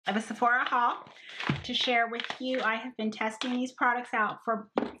I have a Sephora haul to share with you. I have been testing these products out for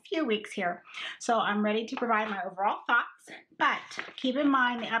a few weeks here, so I'm ready to provide my overall thoughts. But keep in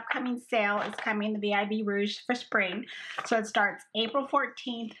mind the upcoming sale is coming, the VIB Rouge for spring. So it starts April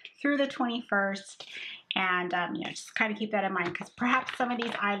 14th through the 21st. And just kind of keep that in mind, because perhaps some of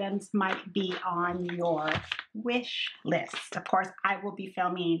these items might be on your wish list. Of course, I will be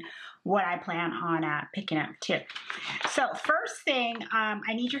filming what I plan on picking up too. So first thing,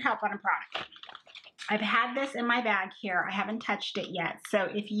 I need your help on a product. I've had this in my bag here. I haven't touched it yet. So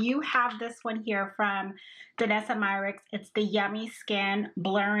if you have this one here from Danessa Myricks, it's the Yummy Skin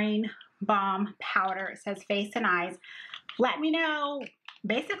Blurring Balm Powder. It says face and eyes. Let me know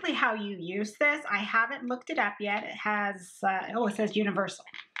basically how you use this. I haven't looked it up yet. It has, it says universal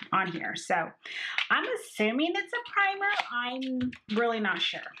on here. So I'm assuming it's a primer. I'm really not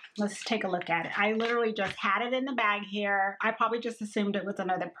sure. Let's take a look at it. I literally just had it in the bag here. I probably just assumed it was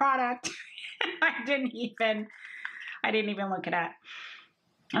another product. I didn't even look it up.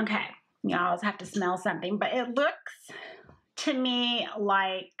 Okay, you always have to smell something, but it looks to me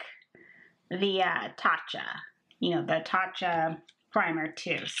like the Tatcha, the Tatcha primer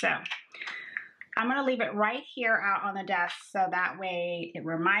too. So I'm going to leave it right here out on the desk so that way it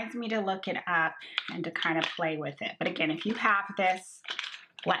reminds me to look it up and to kind of play with it. But again, if you have this,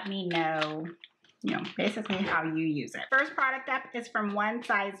 let me know, basically how you use it. First product up is from One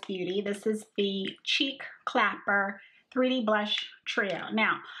Size Beauty. This is the Cheek Clapper 3D Blush Trio.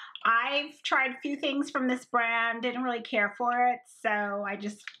 Now, I've tried a few things from this brand, didn't really care for it, so I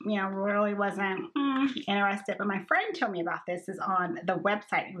just, really wasn't interested. But my friend told me about this. Is on the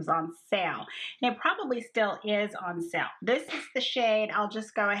website. It was on sale, and it probably still is on sale. This is the shade. I'll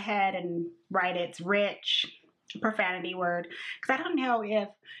just go ahead and write it. It's Ritch, profanity word, because I don't know if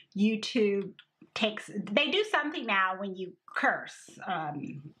YouTube they do something now when you curse,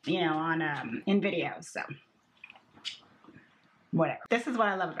 in videos. So whatever. This is what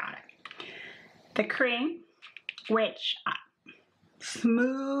I love about it. The cream, which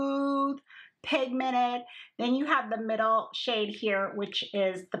smooth, pigmented. Then you have the middle shade here, which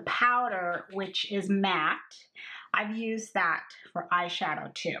is the powder, which is matte. I've used that for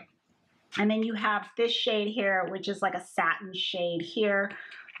eyeshadow too. And then you have this shade here, which is like a satin shade here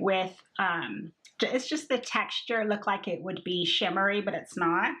with, it's just the texture looked like it would be shimmery, but it's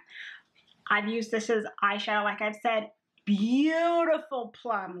not. I've used this as eyeshadow, like I've said. Beautiful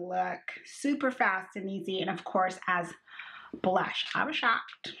plum look, super fast and easy, and of course as blush. I was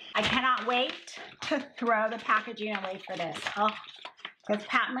shocked. I cannot wait to throw the packaging away for this. Oh, it's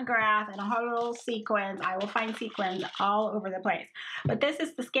Pat McGrath and a whole little sequins. I will find sequins all over the place. But this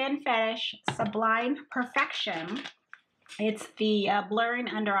is the Skin Fetish Sublime Perfection. It's the blurring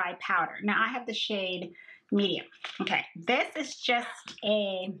under eye powder. Now I have the shade medium. Okay, this is just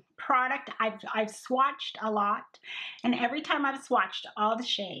a product I've swatched a lot, and every time I've swatched all the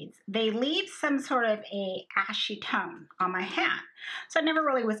shades, they leave some sort of a ashy tone on my hand. So I never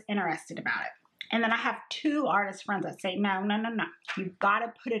really was interested about it. And then I have two artist friends that say, no, you've got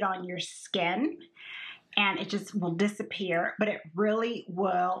to put it on your skin and it just will disappear, but it really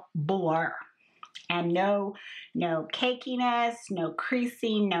will blur. And no cakiness, no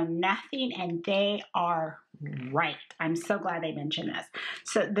creasing, no nothing, and they are right. I'm so glad they mentioned this.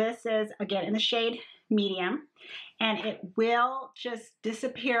 So this is, again, in the shade medium, and it will just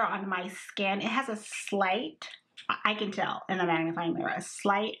disappear on my skin. It has a slight, I can tell in the magnifying mirror, a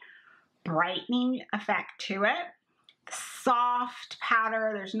slight brightening effect to it. Soft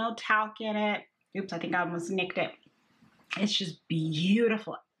powder, there's no talc in it. Oops, I think I almost nicked it. It's just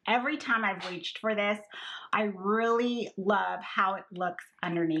beautiful. Every time I've reached for this, I really love how it looks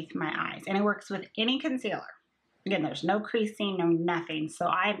underneath my eyes. And it works with any concealer. Again, there's no creasing, no nothing. So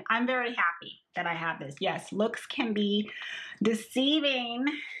I'm very happy that I have this. Yes, looks can be deceiving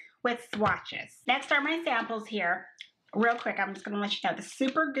with swatches. Next are my samples here. Real quick, I'm just going to let you know the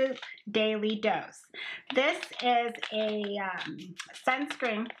Supergroup Daily Dose. This is a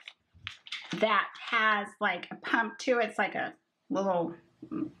sunscreen that has like a pump to it. It's like a little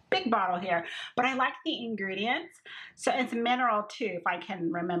big bottle here, but I like the ingredients. So it's mineral too, if I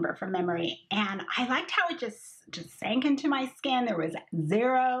can remember from memory. And I liked how it just sank into my skin. There was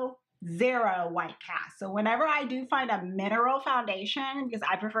zero white cast. So whenever I do find a mineral foundation, because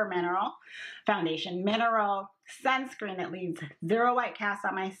I prefer mineral foundation, mineral sunscreen that leaves zero white cast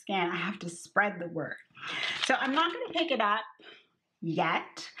on my skin, I have to spread the word. So I'm not going to pick it up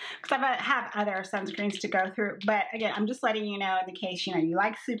yet because I have other sunscreens to go through. But again, I'm just letting you know in the case, you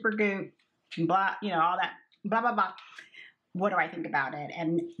like Supergroup, blah, all that, blah, blah, blah. what do I think about it?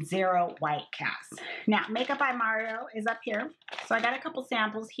 And zero white cast. Now, Makeup by Mario is up here. So I got a couple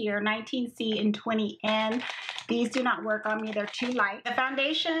samples here, 19C and 20N. These do not work on me. They're too light. The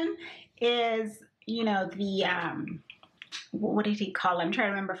foundation is, you know, the, what did he call it? I'm trying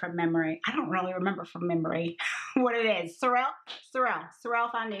to remember from memory. I don't really remember from memory what it is.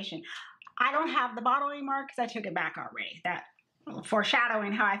 Surreal foundation. I don't have the bottle anymore because I took it back already. That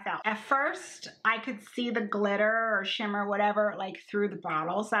foreshadowing how I felt. At first, I could see the glitter or shimmer, whatever, like through the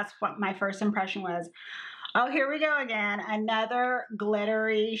bottles. That's what my first impression was. Oh, here we go again. Another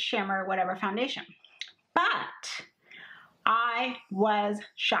glittery shimmer, whatever foundation. But I was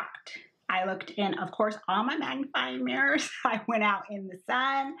shocked. I looked in, of course, all my magnifying mirrors. I went out in the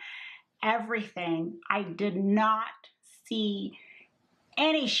sun, everything. I did not see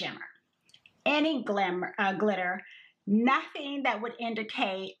any shimmer, any glimmer, glitter, nothing that would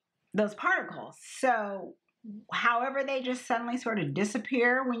indicate those particles. So however they just suddenly sort of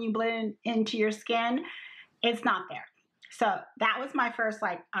disappear when you blend into your skin, it's not there. So that was my first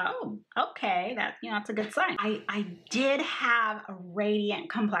like, oh, okay, that, you know, it's a good sign. I did have a radiant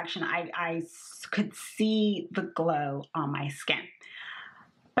complexion. I could see the glow on my skin.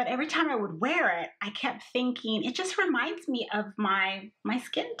 But every time I would wear it, I kept thinking, it just reminds me of my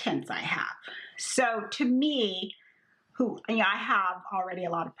skin tints I have. So to me, who, you know, I have already a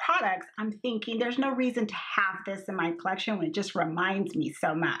lot of products, I'm thinking there's no reason to have this in my collection when it just reminds me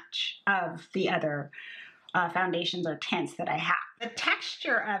so much of the other foundations or tints that I have. The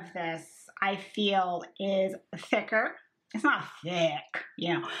texture of this, I feel, is thicker. It's not thick,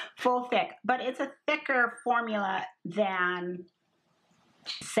 you know, full thick, but it's a thicker formula than,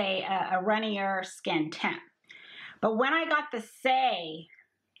 say, a runnier skin tint. But when I got the Say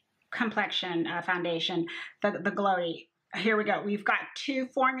complexion foundation, the glowy, here we go. We've got two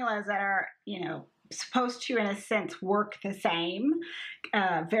formulas that are, you know, supposed to, in a sense, work the same.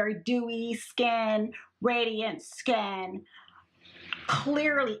 Very dewy skin, radiant skin.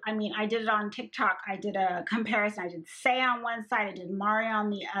 Clearly, I mean, I did it on TikTok. I did a comparison. I did Say on one side, I did Mario on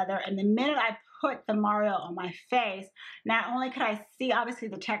the other. And the minute I put the Mario on my face, not only could I see, obviously,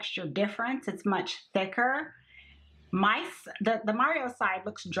 the texture difference, it's much thicker. The Mario side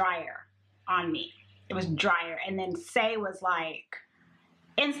looks drier on me. It was drier. And then Say was like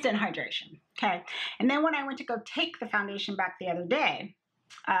instant hydration. Okay. And then when I went to go take the foundation back the other day,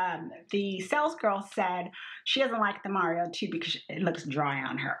 the sales girl said she doesn't like the Mario too because it looks dry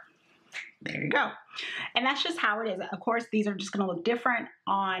on her. There you go. And that's just how it is. Of course, these are just going to look different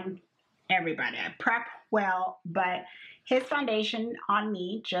on everybody. I prep well, but his foundation on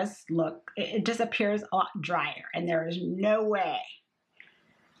me it just appears a lot drier, and there is no way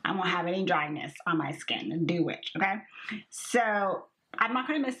I won't have any dryness on my skin and do it, okay? So I'm not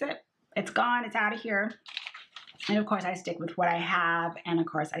going to miss it. It's gone. It's out of here. And of course, I stick with what I have, and of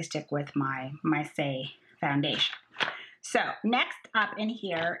course, I stick with my Say foundation. So next up in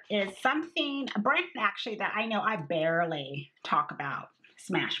here is a brand actually that I know I barely talk about,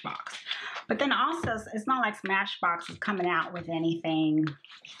 Smashbox. But then also, it's not like Smashbox is coming out with anything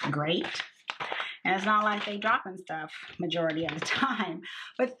great. And it's not like they dropping stuff majority of the time.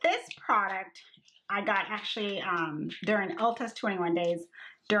 But this product I got actually during Ulta's 21 days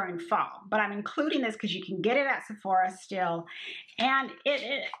during fall. But I'm including this because you can get it at Sephora still. And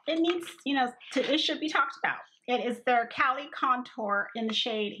it needs, you know, it should be talked about. It is their Cali contour in the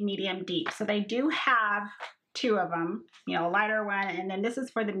shade medium deep. So they do have two of them, you know, a lighter one, and then this is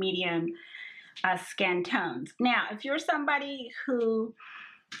for the medium skin tones. Now, if you're somebody who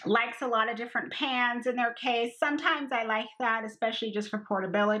likes a lot of different pans in their case, sometimes I like that, especially just for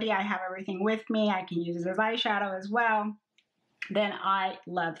portability. I have everything with me. I can use it as eyeshadow as well. Then I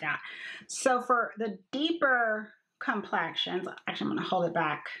love that. So for the deeper complexions, actually I'm going to hold it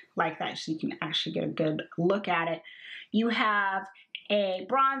back like that so you can actually get a good look at it. You have a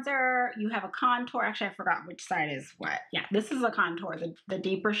bronzer, you have a contour. Actually, I forgot which side is what. Yeah, this is a contour. The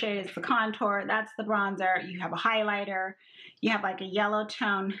deeper shade is the contour. That's the bronzer. You have a highlighter. You have like a yellow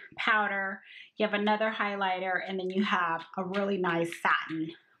tone powder. You have another highlighter, and then you have a really nice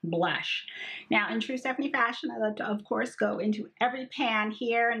satin blush. Now, in true Stephanie fashion, I love to, of course, go into every pan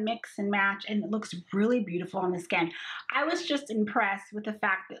here and mix and match, and it looks really beautiful on the skin. I was just impressed with the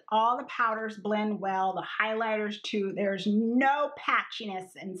fact that all the powders blend well, the highlighters too. There's no patchiness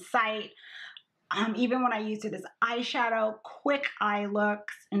in sight. Even when I used it as eyeshadow, quick eye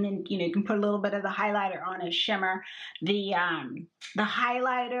looks, and then, you know, you can put a little bit of the highlighter on as shimmer. The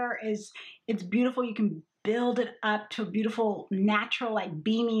highlighter it's beautiful. You can build it up to a beautiful, natural, like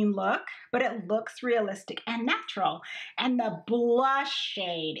beaming look, but it looks realistic and natural. And the blush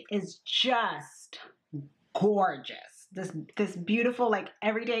shade is just gorgeous. this beautiful, like,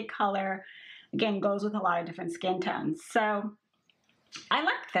 everyday color. Again, goes with a lot of different skin tones. So I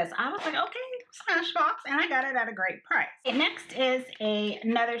like this. I was like, okay, Smashbox, and I got it at a great price. Okay, next is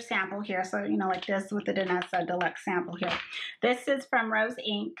another sample here. So, you know, like this with the Danessa Deluxe sample here. This is from Rose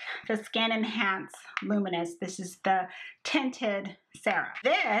Inc., the Skin Enhance Luminous. This is the Tinted Serum.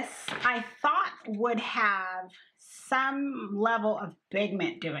 This, I thought, would have some level of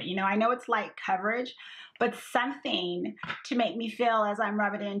pigment to it. You know, I know it's light coverage, but something to make me feel as I'm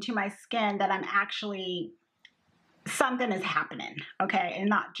rubbing it into my skin that I'm actually, something is happening, okay, and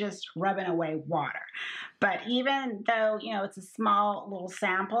not just rubbing away water. But even though, you know, it's a small little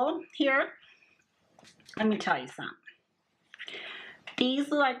sample here, let me tell you something.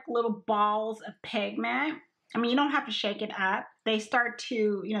 These are like little balls of pigment. I mean, you don't have to shake it up. They start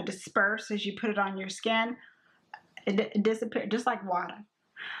to, you know, disperse as you put it on your skin. It disappears just like water.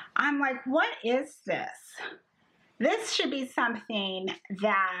 I'm like, what is this? This should be something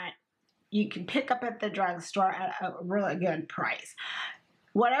that you can pick up at the drugstore at a really good price.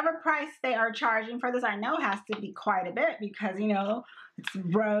 Whatever price they are charging for this, I know has to be quite a bit because, you know, it's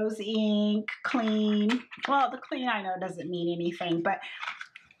Rose Inc., clean. Well, the clean I know doesn't mean anything, but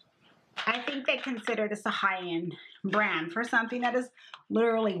I think they consider this a high-end brand for something that is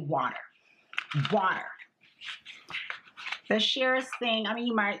literally water. Water. The sheerest thing, I mean,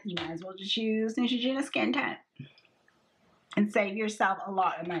 you might as well just use Neutrogena Skin Tint and save yourself a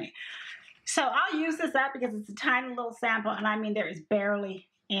lot of money. So I'll use this up because it's a tiny little sample, and I mean, there is barely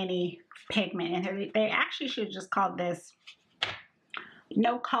any pigment in here. They actually should have just called this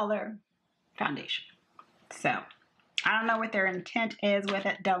no color foundation. So I don't know what their intent is with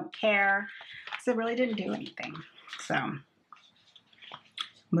it. Don't care. So it really didn't do anything. So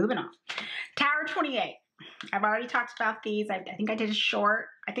moving on. Tower 28. I've already talked about these. I think I did a short.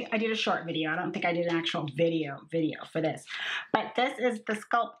 I think I did a short video. I don't think I did an actual video for this. But this is the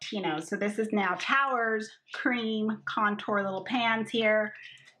Sculpting. So this is now Tower's cream contour little pans here.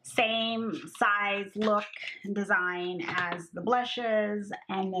 Same size, look, and design as the blushes,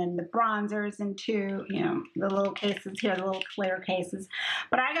 and then the bronzers into, you know, the little cases here, the little clear cases.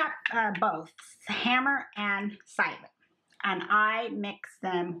 But I got both hammer and silent. And I mix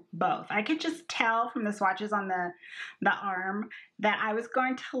them both. I could just tell from the swatches on the arm that I was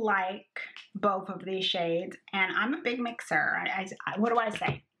going to like both of these shades. And I'm a big mixer. What do I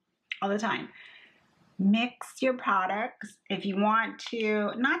say all the time? Mix your products if you want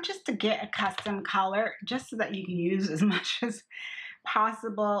to, not just to get a custom color, just so that you can use as much as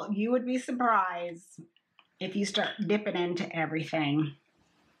possible. You would be surprised if you start dipping into everything,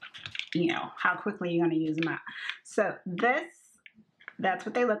 you know, how quickly you're going to use them out. So that's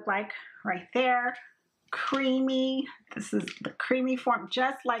what they look like right there. Creamy. This is the creamy form,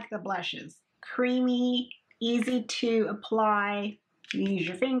 just like the blushes. Creamy, easy to apply. You use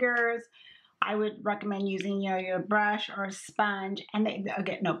your fingers. I would recommend using, you know, your brush or a sponge, and they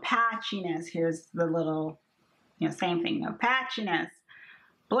get no patchiness. Here's the little, you know, same thing, no patchiness.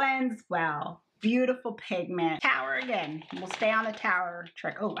 Blends well. Beautiful pigment. Tower again. We'll stay on the Tower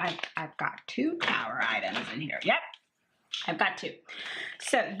trick. Oh, I've got 2 Tower items in here. Yep, I've got 2.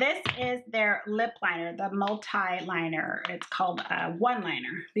 So this is their lip liner, the multi-liner. It's called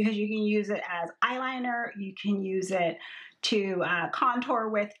OneLiner because you can use it as eyeliner. You can use it to contour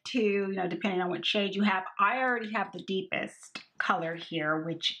with too, you know, depending on what shade you have. I already have the deepest color here,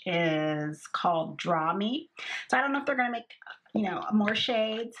 which is called Draw Me. So I don't know if they're going to make, you know, more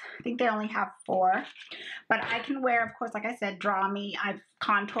shades. I think they only have 4, but I can wear, of course, like I said, Draw Me. I've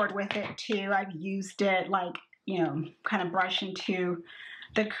contoured with it too. I've used it like, you know, kind of brush into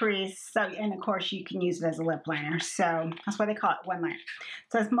the crease. So, and of course you can use it as a lip liner. So that's why they call it OneLiner.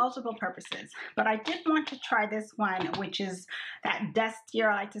 So it's multiple purposes, but I did want to try this one, which is that dusty, or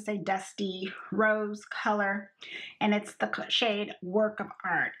I like to say dusty rose color. And it's the shade Work of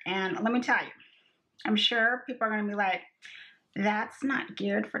Art. And let me tell you, I'm sure people are going to be like, that's not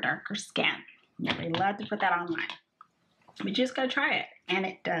geared for darker skin. Yeah, they love to put that online. We just gotta try it. And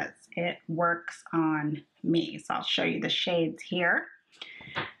it does. It works on me. So I'll show you the shades here.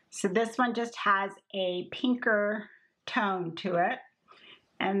 So this one just has a pinker tone to it.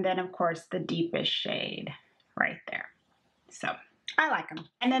 And then of course the deepest shade right there. So I like them.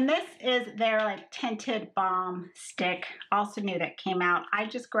 And then this is their like tinted balm stick. Also new that came out. I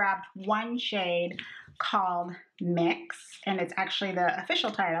just grabbed one shade called Mix, and it's actually the official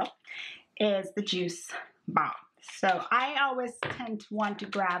title is the JuiceBalm. So I always tend to want to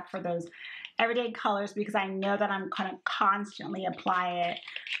grab for those everyday colors because I know that I'm going to constantly apply it.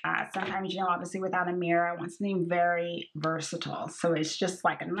 Sometimes, you know, obviously without a mirror, I want something very versatile. So it's just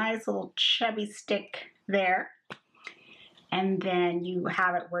like a nice little chubby stick there. And then you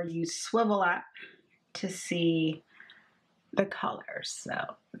have it where you swivel up to see the colors. So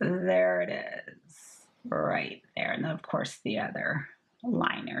there it is, right there. And then of course the other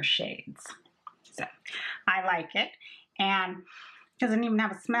liner shades. So I like it. And it doesn't even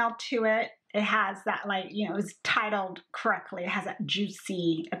have a smell to it. It has that, like, you know, it's titled correctly. It has that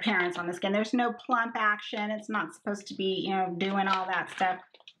juicy appearance on the skin. There's no plump action. It's not supposed to be, you know, doing all that stuff.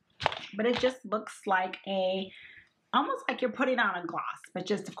 But it just looks like almost like you're putting on a gloss, but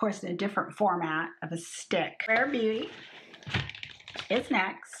just, of course, in a different format of a stick. Rare Beauty is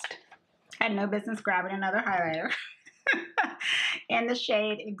next. I had no business grabbing another highlighter in the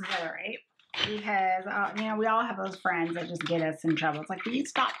shade Exhilarate. Because, you know, we all have those friends that just get us in trouble. It's like, will you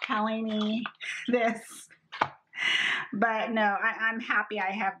stop telling me this? But no, I'm happy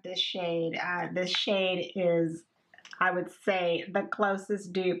I have this shade. This shade is, I would say, the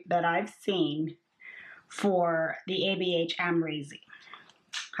closest dupe that I've seen for the ABH Amrezy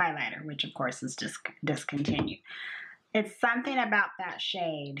highlighter, which of course is discontinued. It's something about that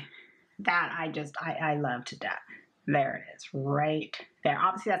shade that I love to death. There it is, right there.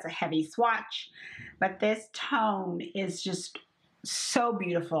 Obviously, that's a heavy swatch, but this tone is just so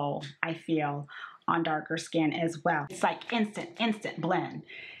beautiful, I feel, on darker skin as well. It's like instant blend,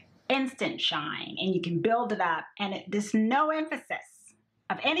 instant shine, and you can build it up, and there's no emphasis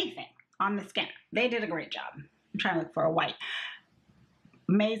of anything on the skin. They did a great job. I'm trying to look for a white.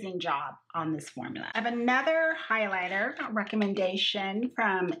 Amazing job on this formula. I have another highlighter recommendation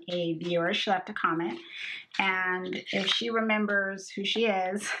from a viewer. She left a comment, and if she remembers who she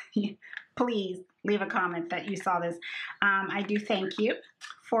is, please leave a comment that you saw this. I do thank you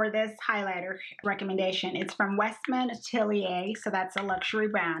for this highlighter recommendation. It's from Westman Atelier, so that's a luxury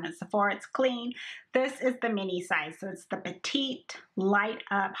brand. At Sephora, it's clean. This is the mini size, so it's the petite light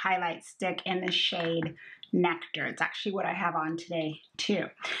up highlight stick in the shade Nectar. It's actually what I have on today too.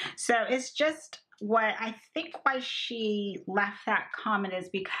 So it's just what I think why she left that comment is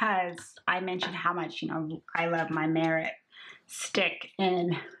because I mentioned how much, you know, I love my Merit stick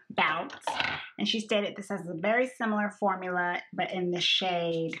in bouts. And she stated this has a very similar formula, but in the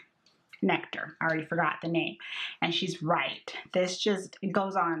shade Nectar. I already forgot the name. And she's right. This just, it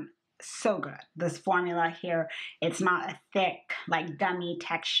goes on so good. This formula here, it's not a thick, like gummy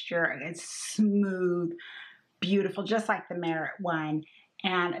texture. It's smooth, beautiful, just like the Merit one.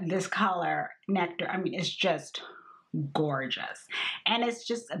 And this color, Nectar, I mean, it's just gorgeous. And it's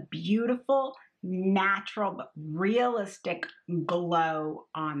just a beautiful, natural, but realistic glow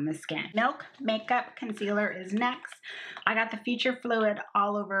on the skin. Milk Makeup Concealer is next. I got the Feature Fluid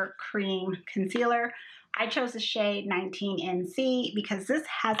All Over Cream Concealer. I chose the shade 19NC because this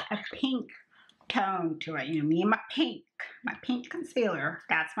has a pink tone to it. You know, me and my pink concealer.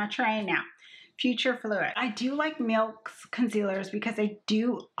 That's my train now. Future Fluid. I do like Milk's concealers because they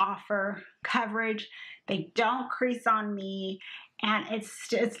do offer coverage. They don't crease on me, and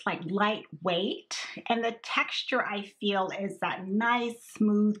it's like lightweight. And the texture I feel is that nice,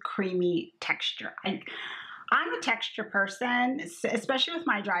 smooth, creamy texture. I'm a texture person, especially with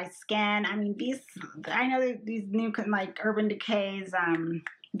my dry skin. I mean, I know these new, like Urban Decay's,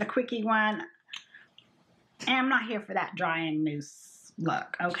 the Quickie one, and I'm not here for that dry and mousse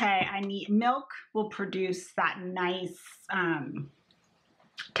look, okay? Milk will produce that nice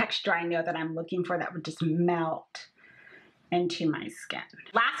texture I know that I'm looking for that would just melt into my skin.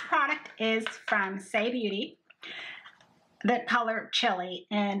 Last product is from Say Beauty. The color Chili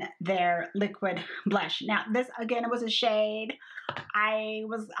in their liquid blush. Now this, again, it was a shade.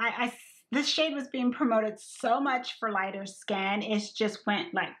 This shade was being promoted so much for lighter skin. It just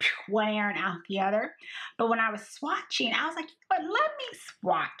went like one ear and out the other. But when I was swatching, I was like, but let me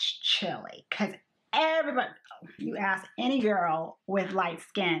swatch Chili. Because everybody, you ask any girl with light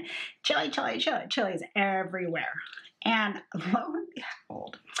skin, Chili is everywhere. And lo and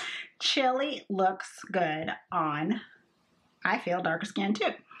behold, Chili looks good on, I feel, darker skin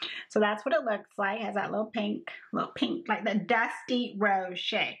too. So that's what it looks like. It has that little pink, like the dusty rose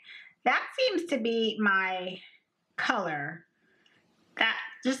shade. That seems to be my color.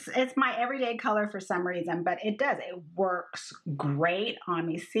 It's my everyday color for some reason, but it works great on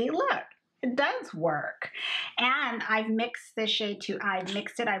me. See, look, it does work. And I've mixed this shade too. I've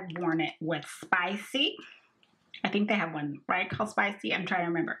worn it with Spicy. I think they have one, right, called Spicy. I'm trying to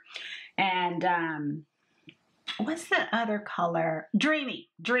remember. And, what's the other color? Dreamy.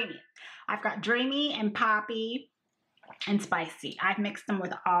 I've got Dreamy and Poppy and Spicy. I've mixed them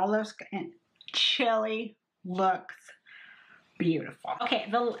with all those, and Chili looks beautiful. Okay,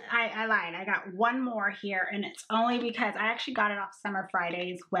 I lied. I got one more here, and it's only because I actually got it off Summer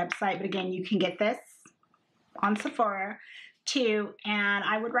Friday's website, but again, you can get this on Sephora too, and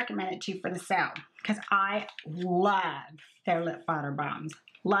I would recommend it too for the sale because I love their lip powder bombs.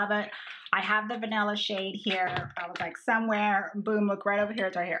 Love it. I have the vanilla shade here. I was like somewhere, boom, look right over here.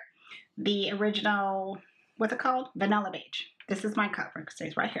 It's right here. The original, what's it called? Vanilla beige. This is my cover. It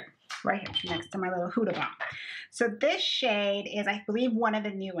stays right here next to my little Huda Bomb. So this shade is, I believe, one of the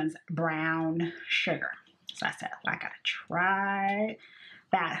new ones, Brown Sugar. So I said, I gotta try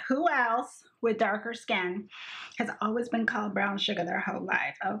that. Who else with darker skin has always been called brown sugar their whole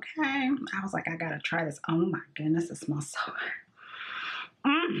life? Okay. I was like, I gotta try this. Oh my goodness, it smells so good.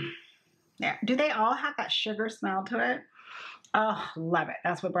 Yeah. Do they all have that sugar smell to it? Oh, love it.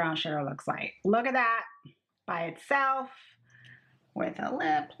 That's what brown sugar looks like. Look at that by itself with a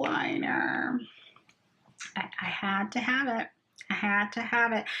lip liner. I had to have it. I had to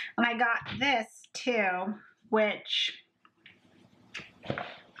have it. And I got this too, which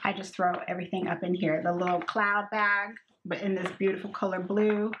I just throw everything up in here. The little cloud bag, but in this beautiful color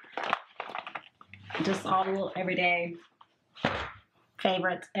blue. Just all the little everyday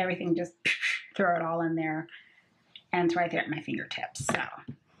favorites, everything, just throw it all in there. And it's right there at my fingertips. So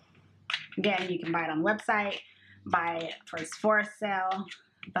again, you can buy it on the website, buy it for a Sephora sale.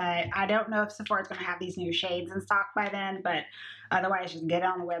 But I don't know if Sephora's going to have these new shades in stock by then. But otherwise, just get it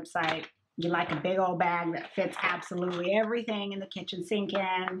on the website. You like a big old bag that fits absolutely everything in the kitchen sink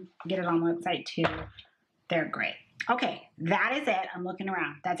in. Get it on the website too. They're great. Okay, that is it. I'm looking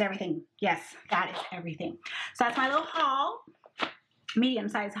around. That's everything. Yes, that is everything. So that's my little haul.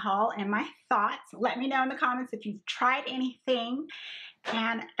 Medium-sized haul and my thoughts. Let me know in the comments if you've tried anything.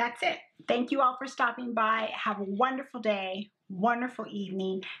 And that's it. Thank you all for stopping by. Have a wonderful day, wonderful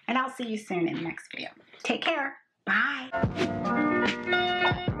evening, and I'll see you soon in the next video. Take care. Bye.